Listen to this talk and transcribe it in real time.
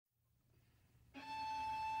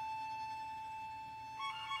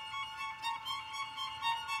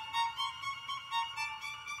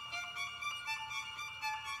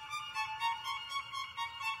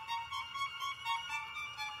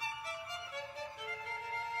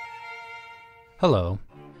Hello,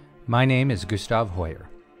 my name is Gustav Hoyer,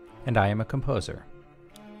 and I am a composer.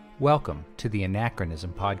 Welcome to the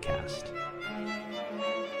Anachronism Podcast.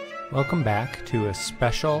 Welcome back to a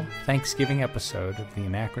special Thanksgiving episode of the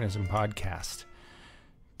Anachronism Podcast.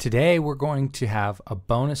 Today we're going to have a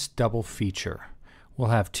bonus double feature. We'll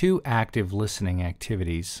have two active listening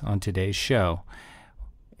activities on today's show,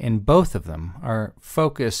 and both of them are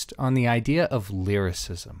focused on the idea of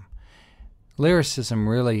lyricism. Lyricism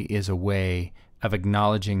really is a way of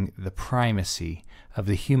acknowledging the primacy of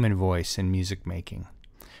the human voice in music making.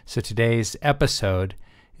 So today's episode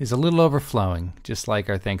is a little overflowing, just like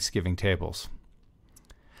our Thanksgiving tables.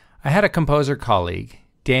 I had a composer colleague,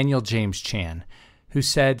 Daniel James Chan, who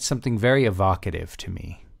said something very evocative to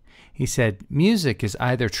me. He said, music is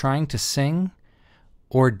either trying to sing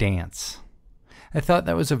or dance. I thought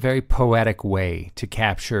that was a very poetic way to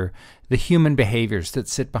capture the human behaviors that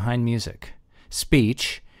sit behind music.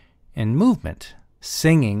 Speech and movement,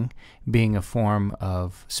 singing being a form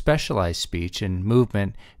of specialized speech and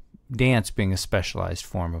movement, dance being a specialized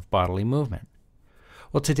form of bodily movement.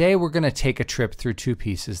 Well, today we're going to take a trip through two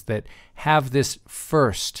pieces that have this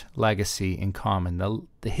first legacy in common,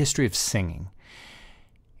 the history of singing.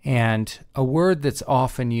 And a word that's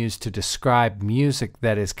often used to describe music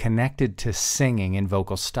that is connected to singing in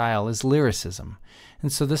vocal style is lyricism.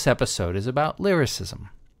 And so this episode is about lyricism.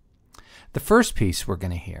 The first piece we're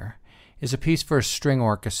going to hear is a piece for a string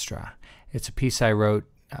orchestra. It's a piece I wrote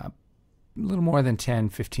a little more than 10,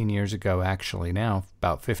 15 years ago, actually now,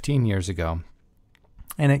 about 15 years ago.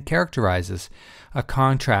 And it characterizes a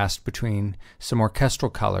contrast between some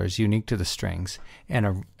orchestral colors unique to the strings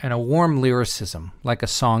and a warm lyricism, like a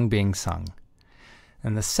song being sung.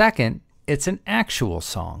 And the second, it's an actual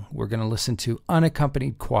song. We're going to listen to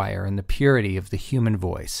unaccompanied choir and the purity of the human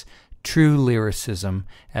voice, true lyricism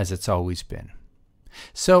as it's always been.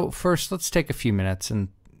 So first, let's take a few minutes and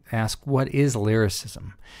ask, what is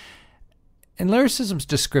lyricism? And lyricism is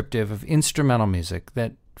descriptive of instrumental music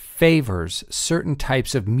that favors certain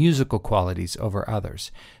types of musical qualities over others.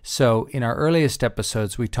 So in our earliest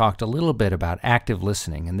episodes, we talked a little bit about active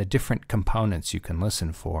listening and the different components you can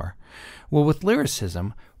listen for. Well, with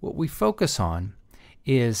lyricism, what we focus on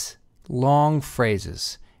is long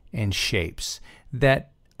phrases and shapes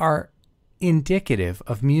that are indicative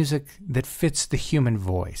of music that fits the human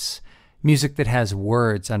voice, music that has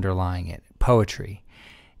words underlying it, poetry.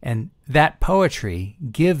 And that poetry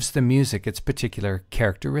gives the music its particular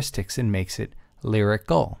characteristics and makes it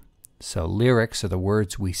lyrical. So lyrics are the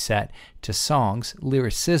words we set to songs.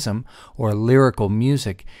 Lyricism, or lyrical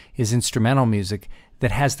music, is instrumental music that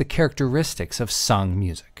has the characteristics of sung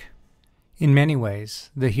music. In many ways,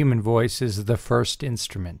 the human voice is the first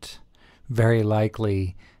instrument. Very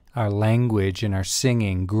likely, our language and our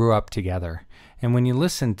singing grew up together. And when you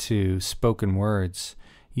listen to spoken words,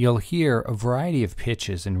 you'll hear a variety of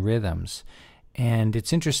pitches and rhythms. And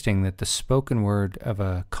it's interesting that the spoken word of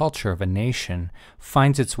a culture, of a nation,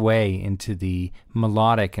 finds its way into the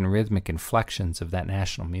melodic and rhythmic inflections of that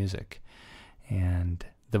national music. And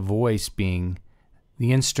the voice being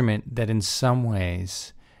the instrument that in some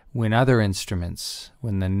ways, when other instruments,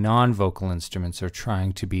 when the non-vocal instruments are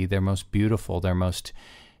trying to be their most beautiful, their most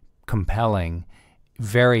compelling,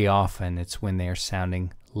 very often it's when they are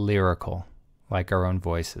sounding lyrical, like our own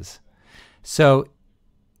voices. So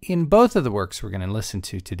in both of the works we're going to listen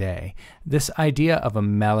to today, this idea of a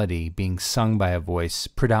melody being sung by a voice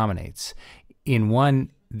predominates. In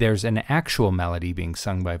one, there's an actual melody being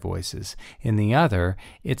sung by voices. In the other,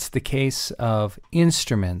 it's the case of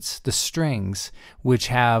instruments, the strings, which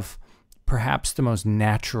have perhaps the most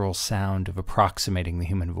natural sound of approximating the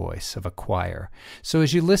human voice of a choir. So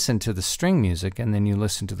as you listen to the string music and then you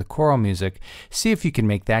listen to the choral music, see if you can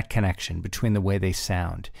make that connection between the way they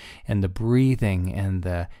sound and the breathing and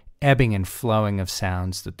the ebbing and flowing of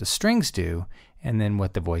sounds that the strings do and then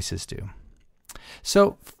what the voices do.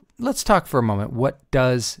 So let's talk for a moment, what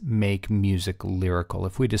does make music lyrical?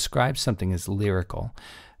 If we describe something as lyrical,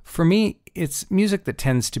 for me, it's music that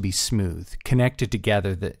tends to be smooth, connected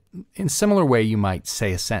together, that in similar way you might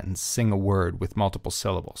say a sentence, sing a word with multiple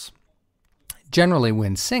syllables. Generally,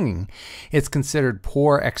 when singing, it's considered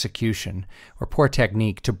poor execution or poor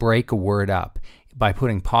technique to break a word up by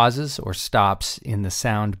putting pauses or stops in the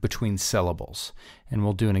sound between syllables. And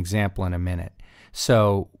we'll do an example in a minute.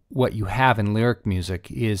 So what you have in lyric music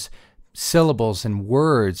is syllables and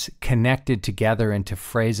words connected together into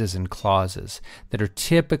phrases and clauses that are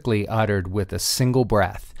typically uttered with a single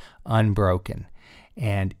breath, unbroken.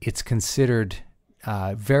 And it's considered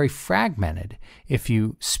very fragmented if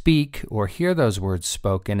you speak or hear those words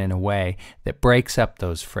spoken in a way that breaks up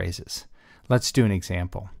those phrases. Let's do an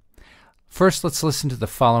example. First, let's listen to the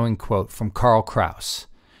following quote from Karl Kraus.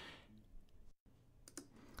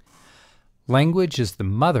 Language is the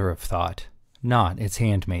mother of thought, not its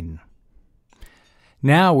handmaiden.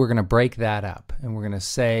 Now we're going to break that up, and we're going to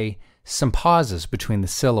say some pauses between the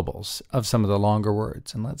syllables of some of the longer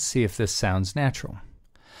words, and let's see if this sounds natural.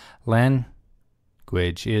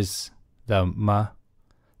 Language is the mother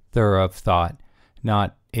of thought,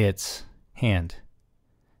 not its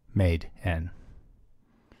handmaiden.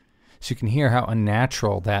 So you can hear how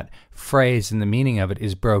unnatural that phrase and the meaning of it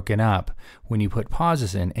is broken up when you put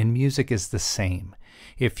pauses in, and music is the same.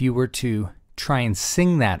 If you were to try and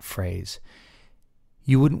sing that phrase,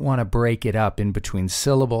 you wouldn't want to break it up in between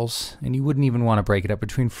syllables, and you wouldn't even want to break it up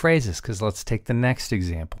between phrases, because let's take the next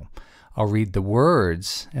example. I'll read the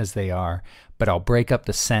words as they are, but I'll break up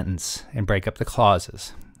the sentence and break up the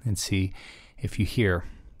clauses and see if you hear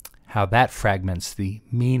how that fragments the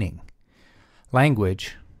meaning.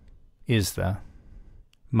 Language is the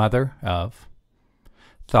mother of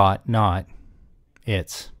thought, not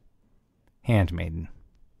its handmaiden.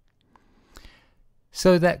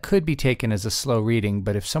 So that could be taken as a slow reading,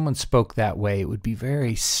 but if someone spoke that way, it would be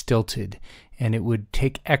very stilted, and it would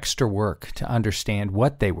take extra work to understand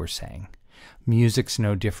what they were saying. Music's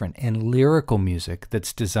no different, and lyrical music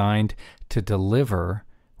that's designed to deliver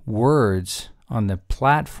words on the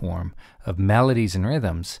platform of melodies and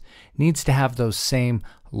rhythms needs to have those same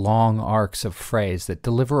long arcs of phrase that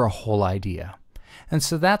deliver a whole idea. And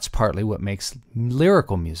so that's partly what makes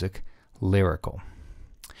lyrical music lyrical.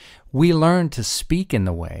 We learn to speak in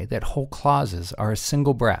the way that whole clauses are a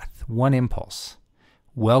single breath, one impulse.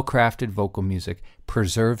 Well-crafted vocal music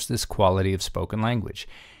preserves this quality of spoken language,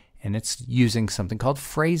 and it's using something called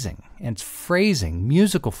phrasing. And it's phrasing,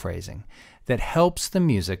 musical phrasing, that helps the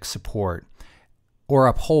music support or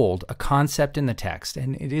uphold a concept in the text,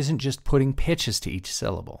 and it isn't just putting pitches to each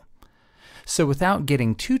syllable. So without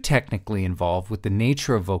getting too technically involved with the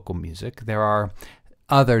nature of vocal music, there are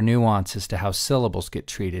other nuances to how syllables get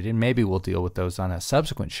treated, and maybe we'll deal with those on a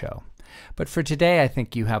subsequent show. But for today, I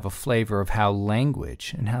think you have a flavor of how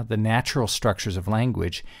language and how the natural structures of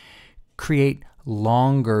language create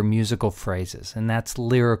longer musical phrases, and that's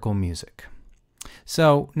lyrical music.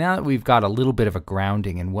 So now that we've got a little bit of a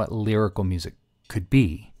grounding in what lyrical music could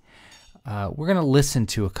be, we're going to listen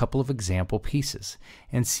to a couple of example pieces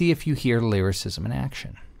and see if you hear lyricism in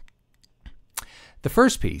action. The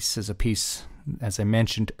first piece is a piece, as I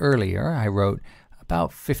mentioned earlier, I wrote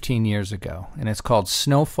about 15 years ago, and it's called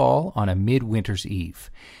Snowfall on a Midwinters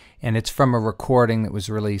Eve. And it's from a recording that was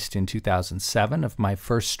released in 2007 of my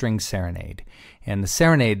first string serenade. And the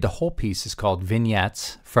serenade, the whole piece, is called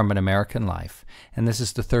Vignettes from an American Life, and this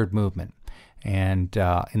is the third movement. And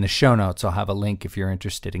in the show notes, I'll have a link if you're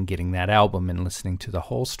interested in getting that album and listening to the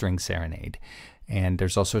whole string serenade. And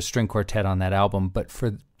there's also a string quartet on that album. But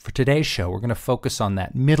for today's show, we're going to focus on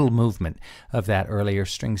that middle movement of that earlier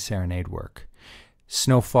string serenade work,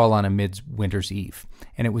 Snowfall on a Midwinter's Eve.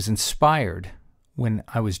 And it was inspired when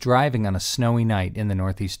I was driving on a snowy night in the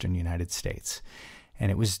northeastern United States.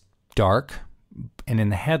 And it was dark, and in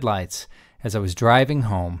the headlights, as I was driving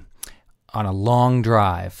home on a long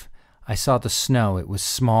drive, I saw the snow. It was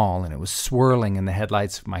small, and it was swirling in the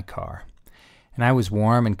headlights of my car. And I was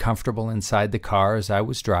warm and comfortable inside the car as I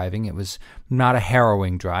was driving. It was not a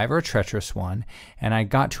harrowing drive or a treacherous one, and I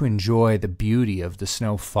got to enjoy the beauty of the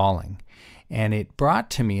snow falling. And it brought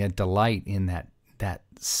to me a delight in that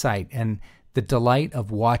sight, and the delight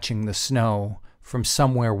of watching the snow from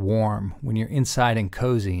somewhere warm when you're inside and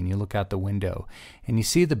cozy and you look out the window and you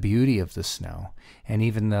see the beauty of the snow and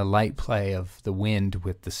even the light play of the wind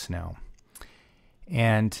with the snow.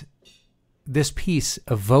 And this piece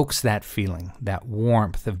evokes that feeling, that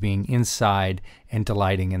warmth of being inside and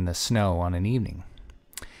delighting in the snow on an evening.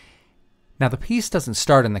 Now, the piece doesn't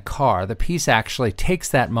start in the car. The piece actually takes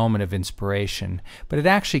that moment of inspiration, but it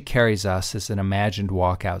actually carries us as an imagined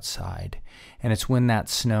walk outside. And it's when that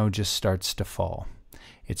snow just starts to fall.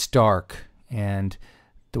 It's dark, and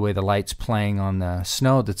the way the light's playing on the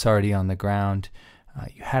snow that's already on the ground,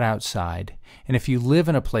 you head outside. And if you live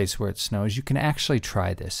in a place where it snows, you can actually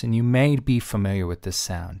try this, and you may be familiar with this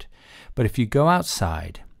sound. But if you go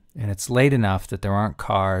outside, and it's late enough that there aren't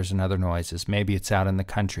cars and other noises, maybe it's out in the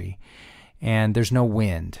country, and there's no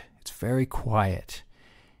wind, it's very quiet.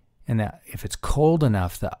 And if it's cold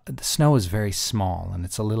enough, the snow is very small and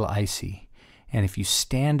it's a little icy. And if you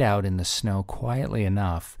stand out in the snow quietly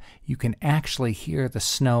enough, you can actually hear the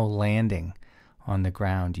snow landing on the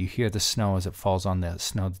ground. You hear the snow as it falls on the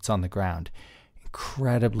snow that's on the ground.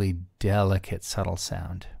 Incredibly delicate, subtle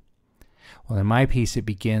sound. Well, in my piece, it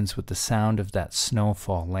begins with the sound of that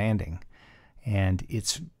snowfall landing. And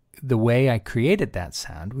it's the way I created that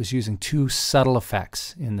sound was using two subtle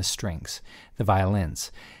effects in the strings, the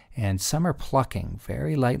violins. And some are plucking,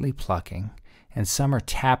 very lightly plucking, and some are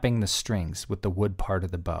tapping the strings with the wood part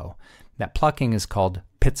of the bow. That plucking is called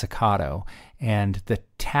pizzicato, and the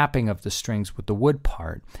tapping of the strings with the wood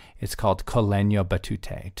part is called con legno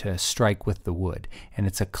battute, to strike with the wood. And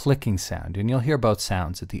it's a clicking sound, and you'll hear both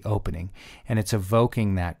sounds at the opening, and it's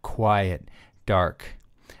evoking that quiet, dark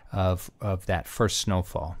of that first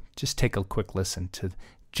Snowfall. Just take a quick listen to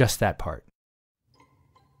just that part.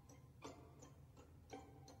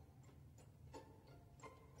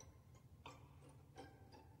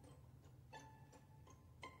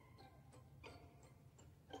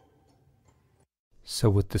 So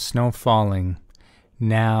with the snow falling,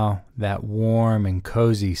 now that warm and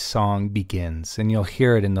cozy song begins, and you'll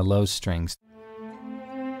hear it in the low strings.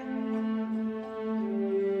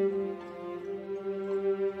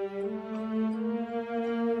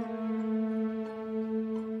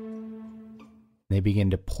 They begin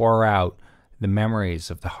to pour out the memories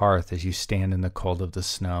of the hearth as you stand in the cold of the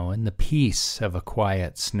snow and the peace of a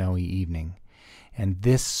quiet, snowy evening. And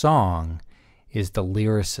this song is the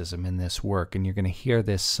lyricism in this work, and you're going to hear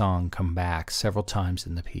this song come back several times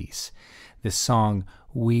in the piece. This song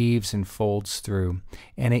weaves and folds through,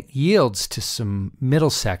 and it yields to some middle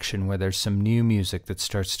section where there's some new music that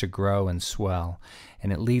starts to grow and swell,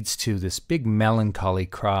 and it leads to this big melancholy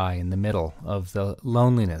cry in the middle of the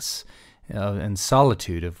loneliness and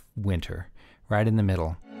solitude of winter, right in the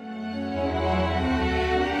middle.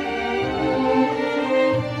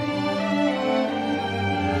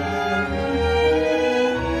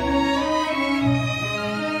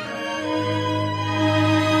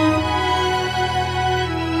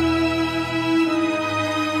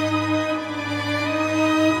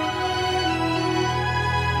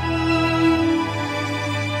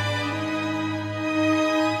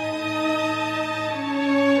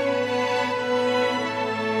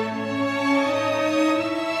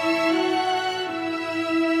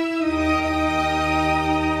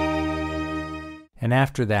 And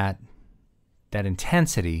after that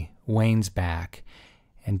intensity wanes back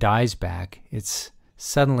and dies back. It's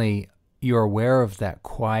suddenly you're aware of that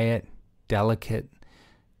quiet, delicate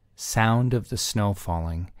sound of the snow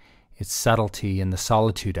falling, its subtlety and the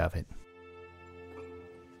solitude of it.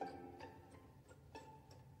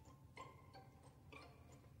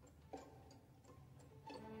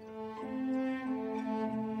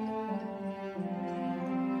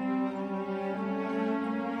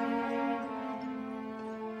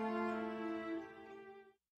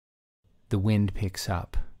 The wind picks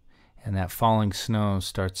up, and that falling snow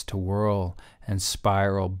starts to whirl and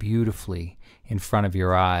spiral beautifully in front of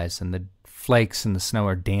your eyes, and the flakes in the snow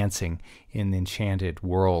are dancing in enchanted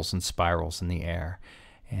whirls and spirals in the air.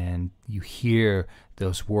 And you hear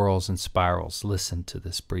those whirls and spirals. Listen to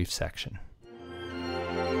this brief section.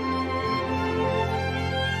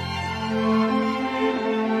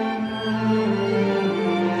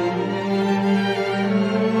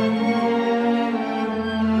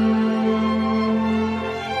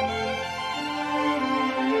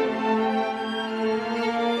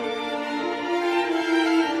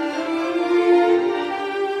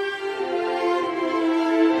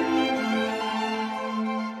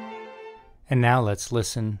 And now let's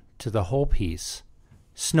listen to the whole piece,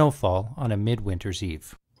 Snowfall on a Midwinter's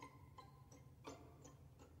Eve.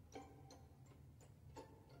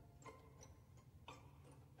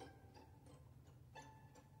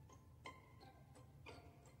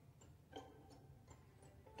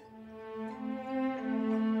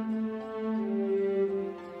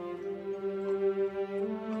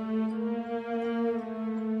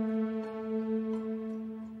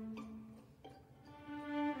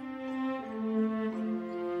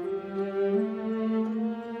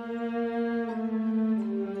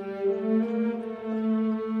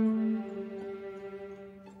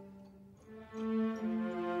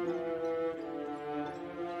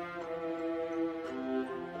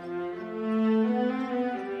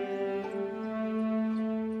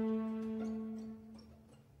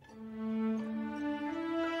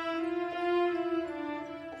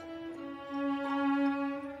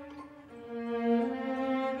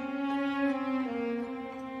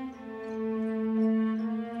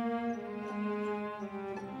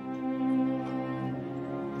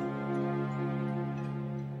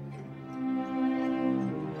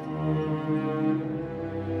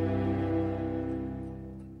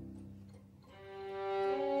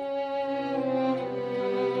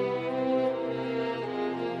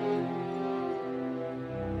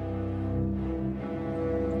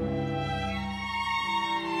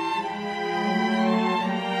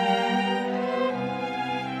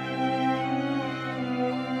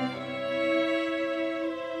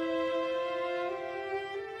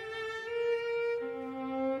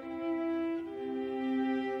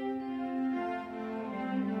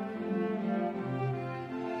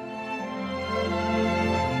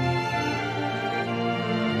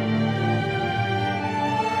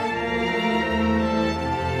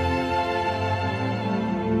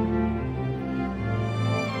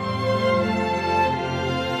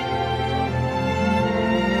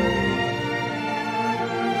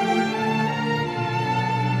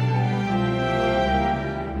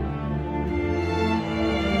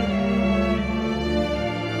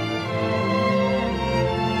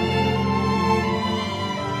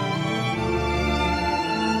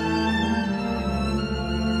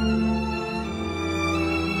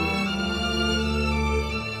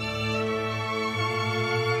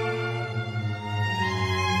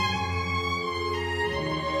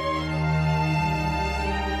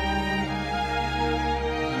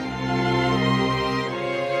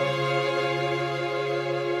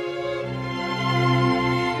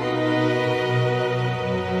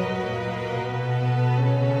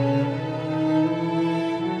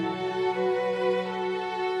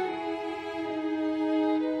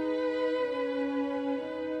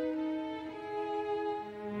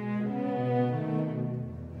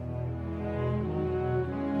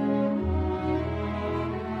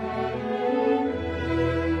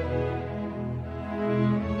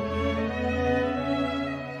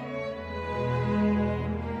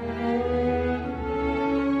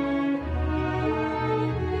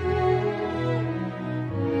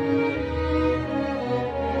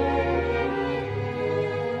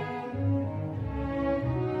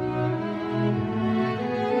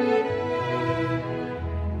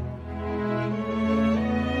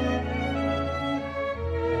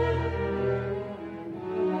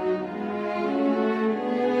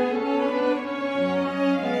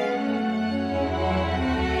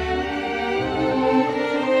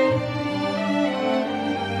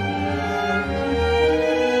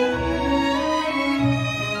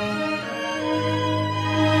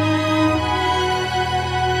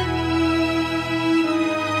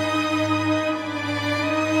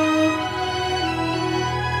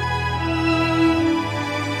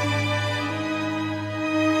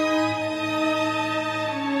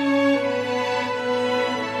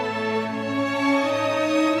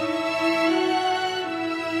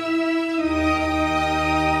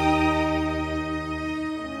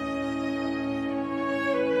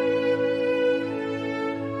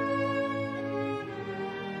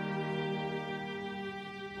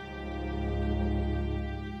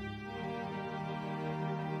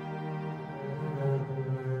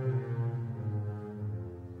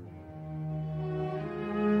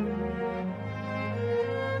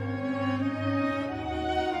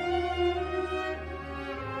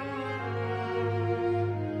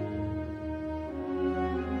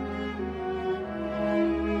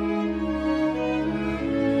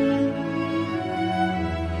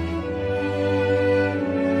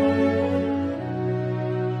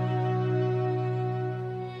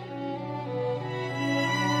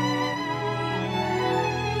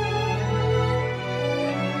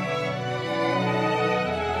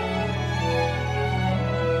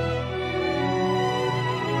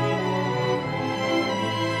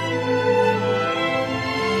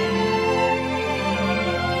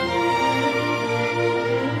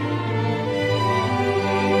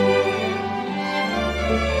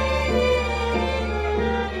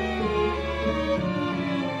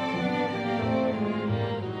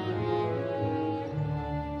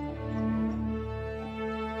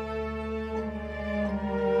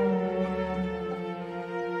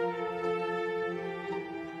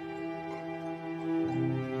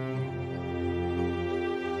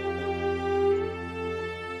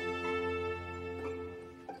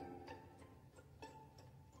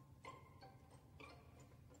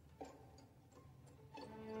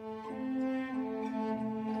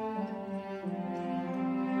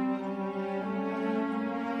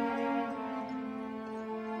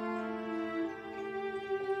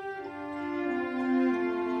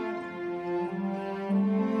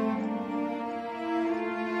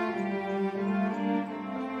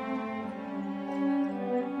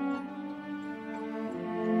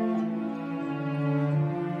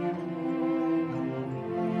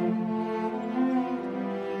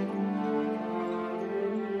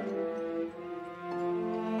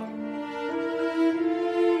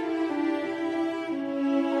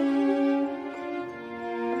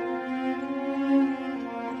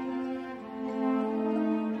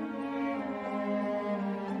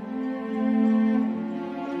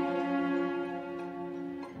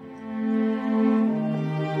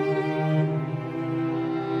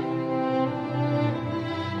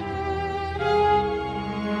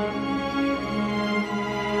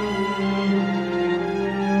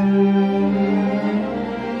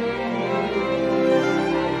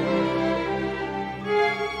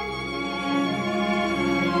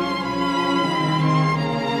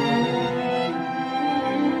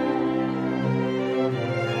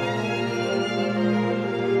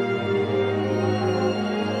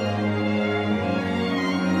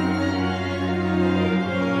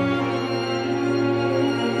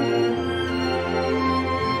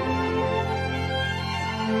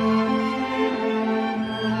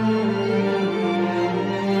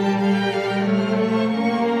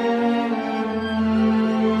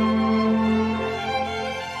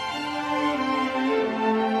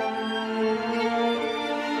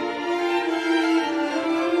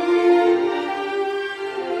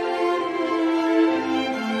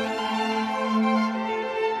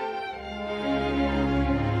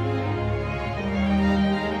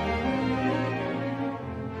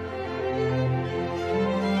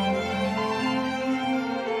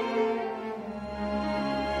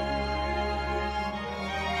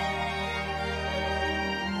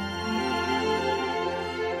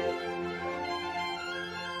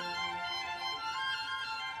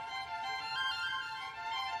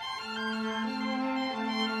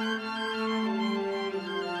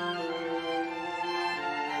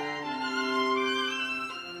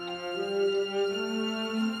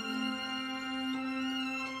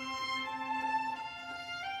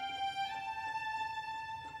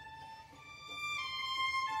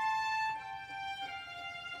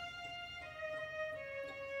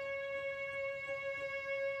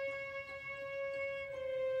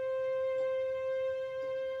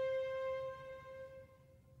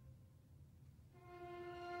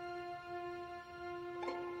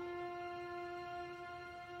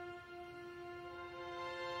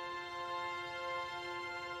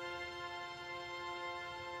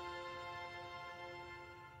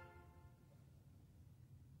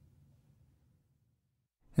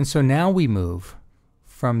 And so now we move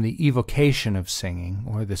from the evocation of singing,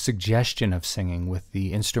 or the suggestion of singing with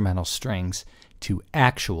the instrumental strings, to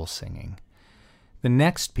actual singing. The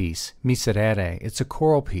next piece, Miserere, it's a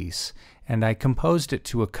choral piece, and I composed it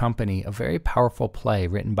to accompany a very powerful play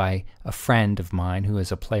written by a friend of mine who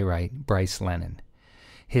is a playwright, Bryce Lennon.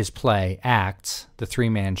 His play, Acts, the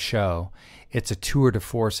three-man show, it's a tour de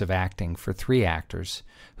force of acting for three actors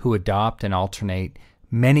who adopt and alternate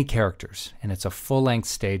many characters, and it's a full-length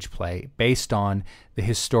stage play based on the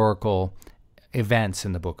historical events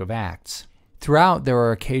in the book of Acts. Throughout, there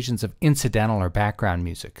are occasions of incidental or background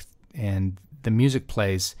music, and the music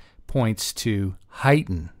plays points to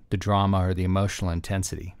heighten the drama or the emotional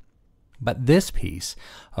intensity. But this piece,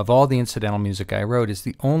 of all the incidental music I wrote, is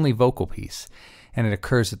the only vocal piece, and it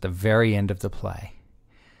occurs at the very end of the play.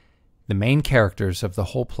 The main characters of the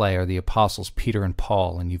whole play are the apostles Peter and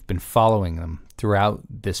Paul, and you've been following them throughout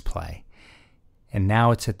this play. And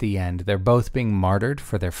now it's at the end. They're both being martyred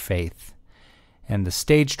for their faith. And the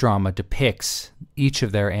stage drama depicts each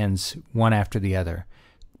of their ends one after the other.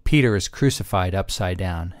 Peter is crucified upside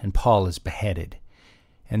down, and Paul is beheaded.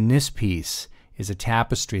 And this piece is a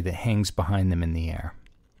tapestry that hangs behind them in the air.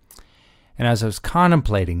 And as I was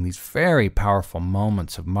contemplating these very powerful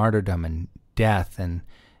moments of martyrdom and death and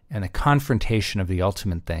the confrontation of the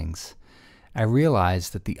ultimate things, I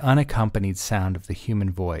realized that the unaccompanied sound of the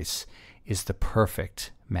human voice is the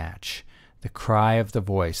perfect match. The cry of the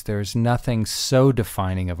voice. There is nothing so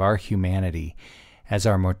defining of our humanity as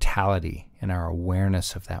our mortality and our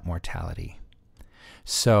awareness of that mortality.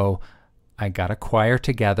 So I got a choir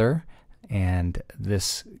together, and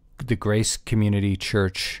the Grace Community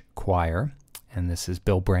Church Choir, and this is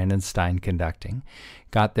Bill Brandenstein conducting,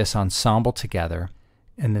 got this ensemble together,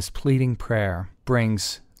 and this pleading prayer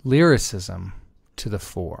brings lyricism to the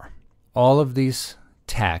fore. All of these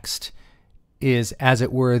texts is, as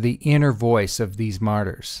it were, the inner voice of these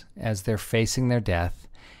martyrs as they're facing their death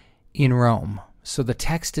in Rome. So the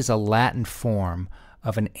text is a Latin form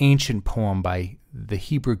of an ancient poem by the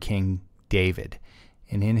Hebrew king David.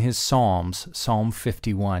 And in his Psalms, Psalm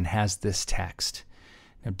 51 has this text.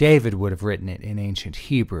 Now, David would have written it in ancient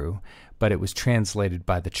Hebrew, but it was translated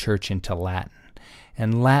by the church into Latin.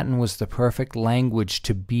 And Latin was the perfect language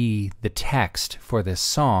to be the text for this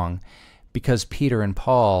song, because Peter and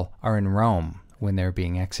Paul are in Rome when they're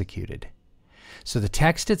being executed. So the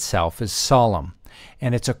text itself is solemn,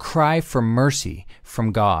 and it's a cry for mercy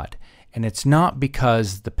from God. And it's not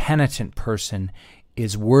because the penitent person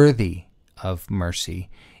is worthy of mercy.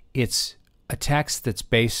 It's a text that's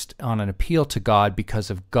based on an appeal to God because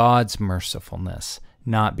of God's mercifulness,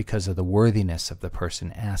 not because of the worthiness of the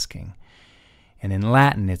person asking. And in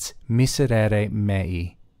Latin, it's Miserere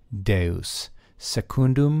mei, Deus,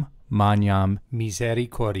 secundum magnam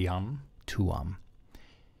misericordiam tuam.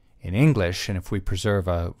 In English, and if we preserve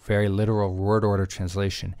a very literal word order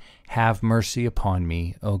translation, have mercy upon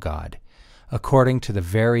me, O God, according to the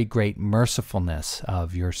very great mercifulness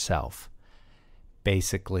of yourself.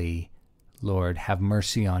 Basically, Lord, have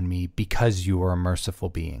mercy on me because you are a merciful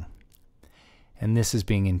being. And this is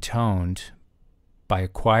being intoned by a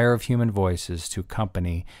choir of human voices to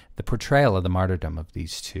accompany the portrayal of the martyrdom of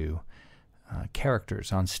these two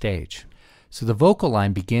characters on stage. So the vocal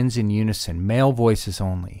line begins in unison, male voices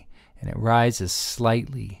only, and it rises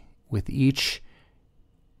slightly with each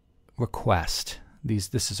request.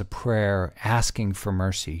 This is a prayer asking for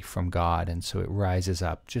mercy from God, and so it rises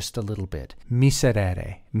up just a little bit.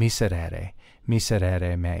 Miserere, miserere,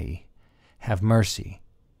 miserere mei. Have mercy,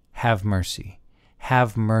 have mercy,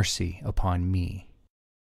 have mercy upon me.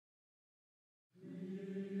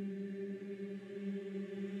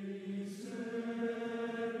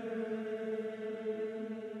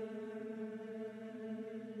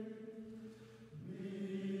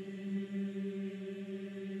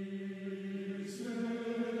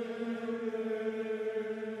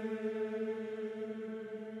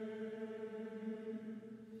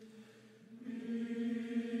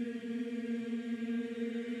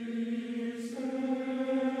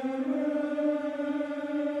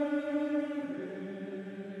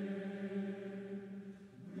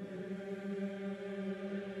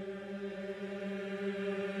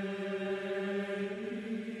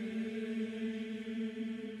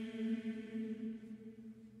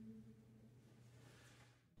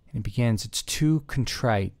 It begins, it's too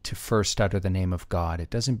contrite to first utter the name of God. It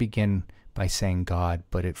doesn't begin by saying God,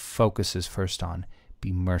 but it focuses first on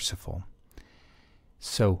be merciful.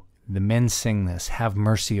 So the men sing this, have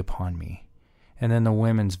mercy upon me. And then the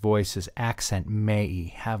women's voices accent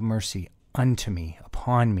mei, have mercy unto me,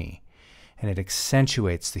 upon me. And it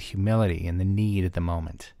accentuates the humility and the need at the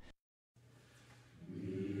moment.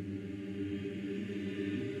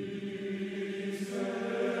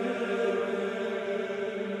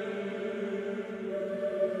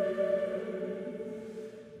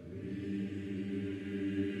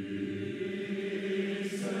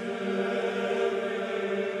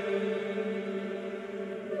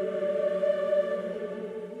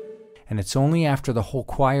 And it's only after the whole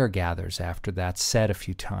choir gathers, after that's said a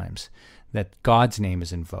few times, that God's name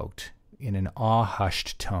is invoked in an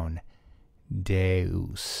awe-hushed tone,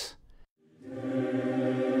 Deus.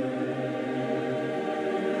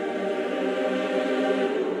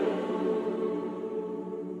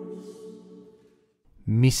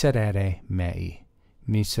 Miserere mei,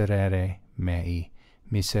 miserere mei,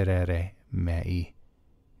 miserere mei,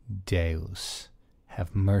 Deus.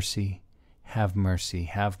 Have mercy, have mercy,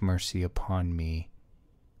 have mercy upon me,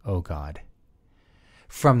 O God.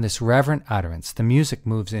 From this reverent utterance, the music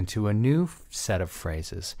moves into a new set of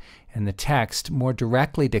phrases, and the text more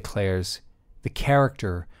directly declares the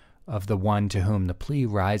character of the one to whom the plea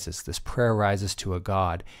rises. This prayer rises to a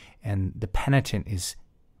God, and the penitent is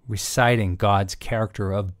reciting God's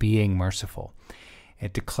character of being merciful.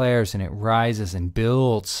 It declares and it rises and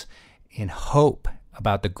builds in hope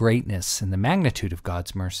about the greatness and the magnitude of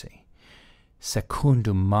God's mercy.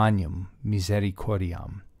 Secundum magnam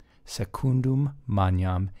misericordiam, secundum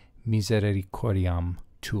magnam misericordiam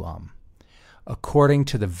tuam. According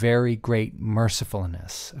to the very great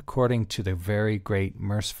mercifulness, according to the very great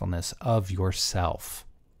mercifulness of yourself.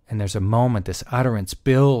 And there's a moment this utterance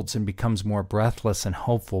builds and becomes more breathless and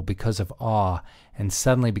hopeful because of awe, and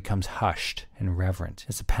suddenly becomes hushed and reverent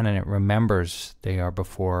as the penitent remembers they are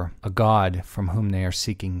before a God from whom they are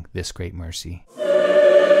seeking this great mercy.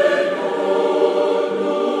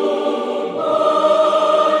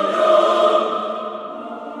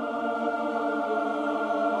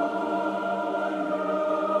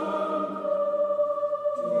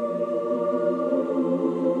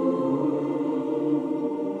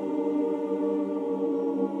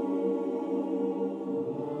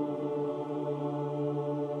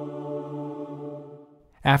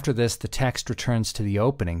 After this, the text returns to the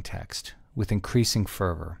opening text with increasing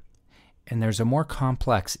fervor, and there's a more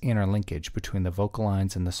complex inner linkage between the vocal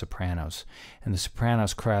lines and the sopranos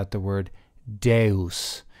cry out the word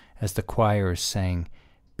Deus as the choir is saying,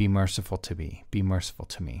 "Be merciful to me, be merciful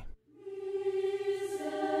to me."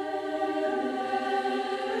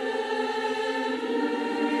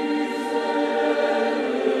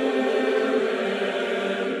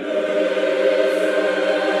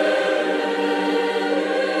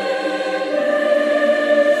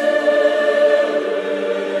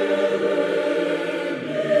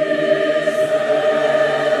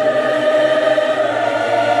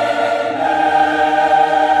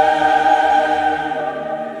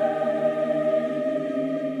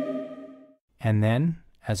 And then,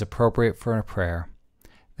 as appropriate for a prayer,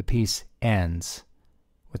 the piece ends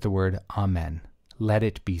with the word Amen. Let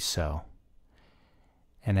it be so.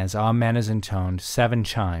 And as Amen is intoned, 7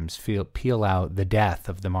 chimes peal out the death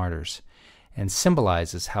of the martyrs, and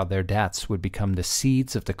symbolizes how their deaths would become the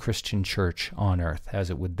seeds of the Christian church on earth, as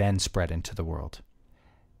it would then spread into the world.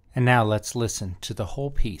 And now let's listen to the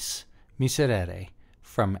whole piece, Miserere,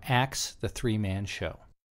 from Acts, the 3-man show.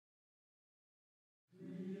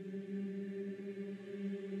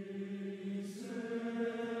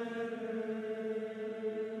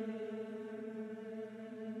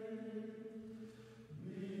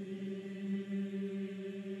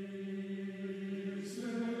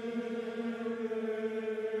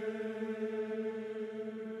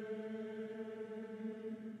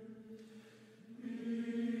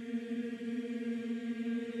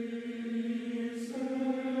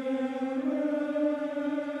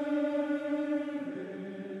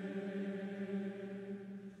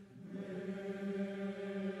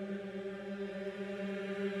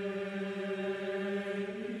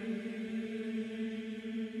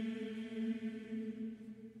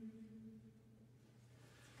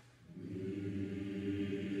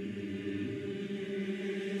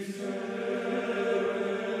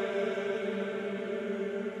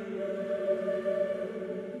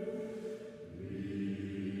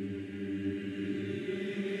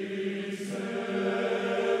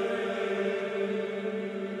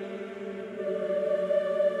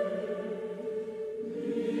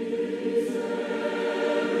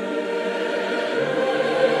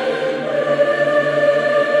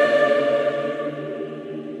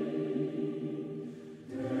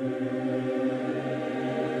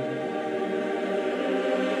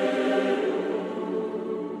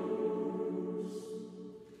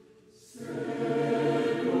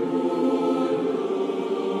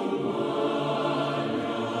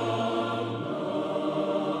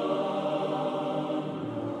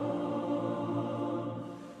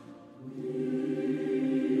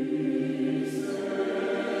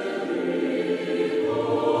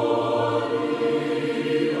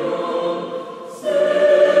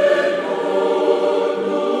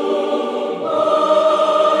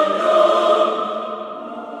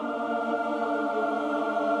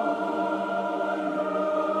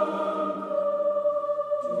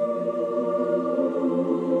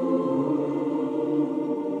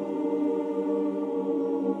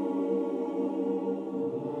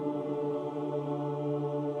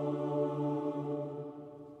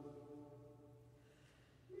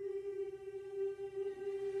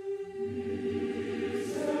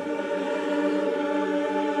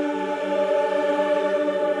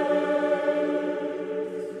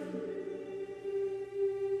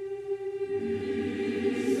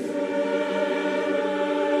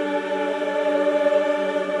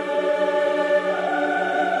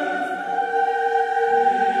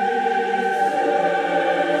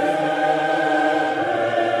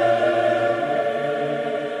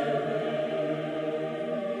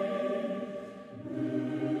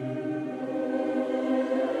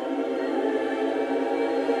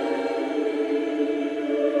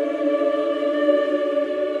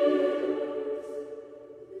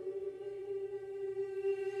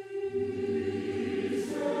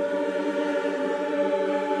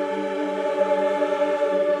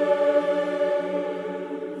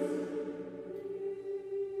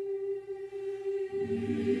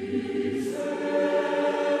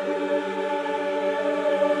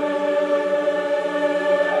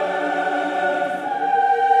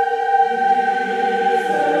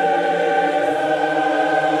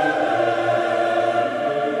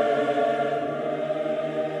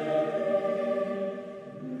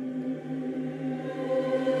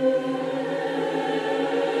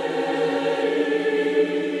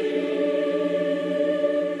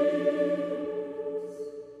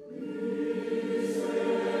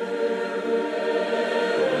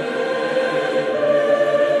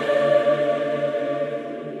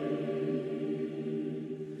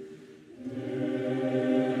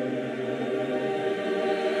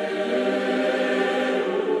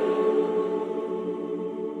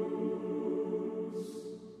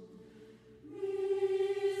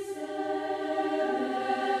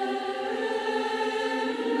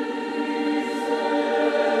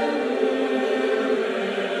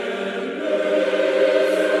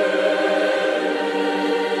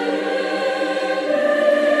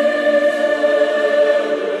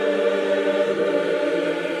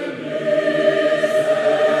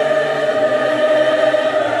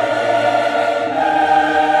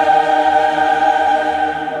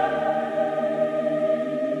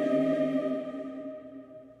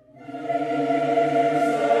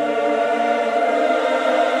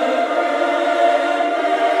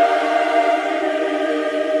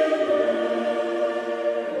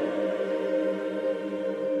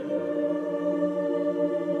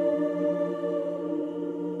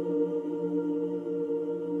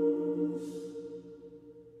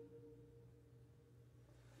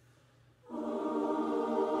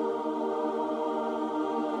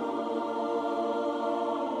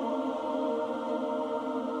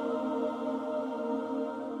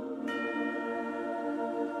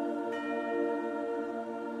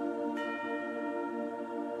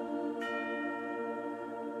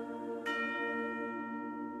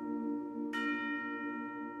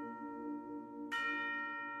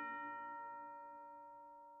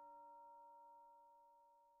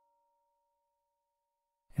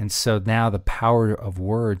 And so now the power of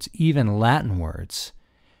words, even Latin words,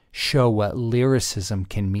 show what lyricism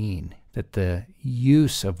can mean, that the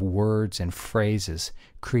use of words and phrases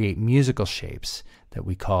create musical shapes that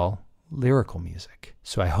we call lyrical music.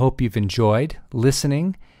 So I hope you've enjoyed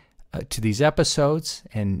listening to these episodes,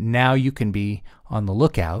 and now you can be on the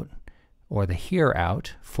lookout or the hear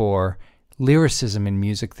out for lyricism in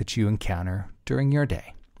music that you encounter during your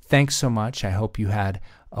day. Thanks so much. I hope you had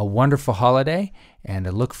a wonderful holiday, and I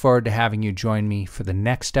look forward to having you join me for the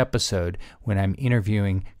next episode when I'm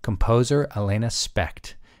interviewing composer Elena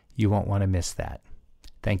Specht. You won't want to miss that.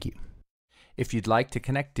 Thank you. If you'd like to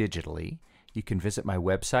connect digitally, you can visit my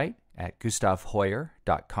website at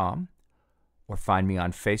gustavhoyer.com or find me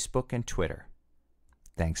on Facebook and Twitter.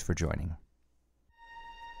 Thanks for joining.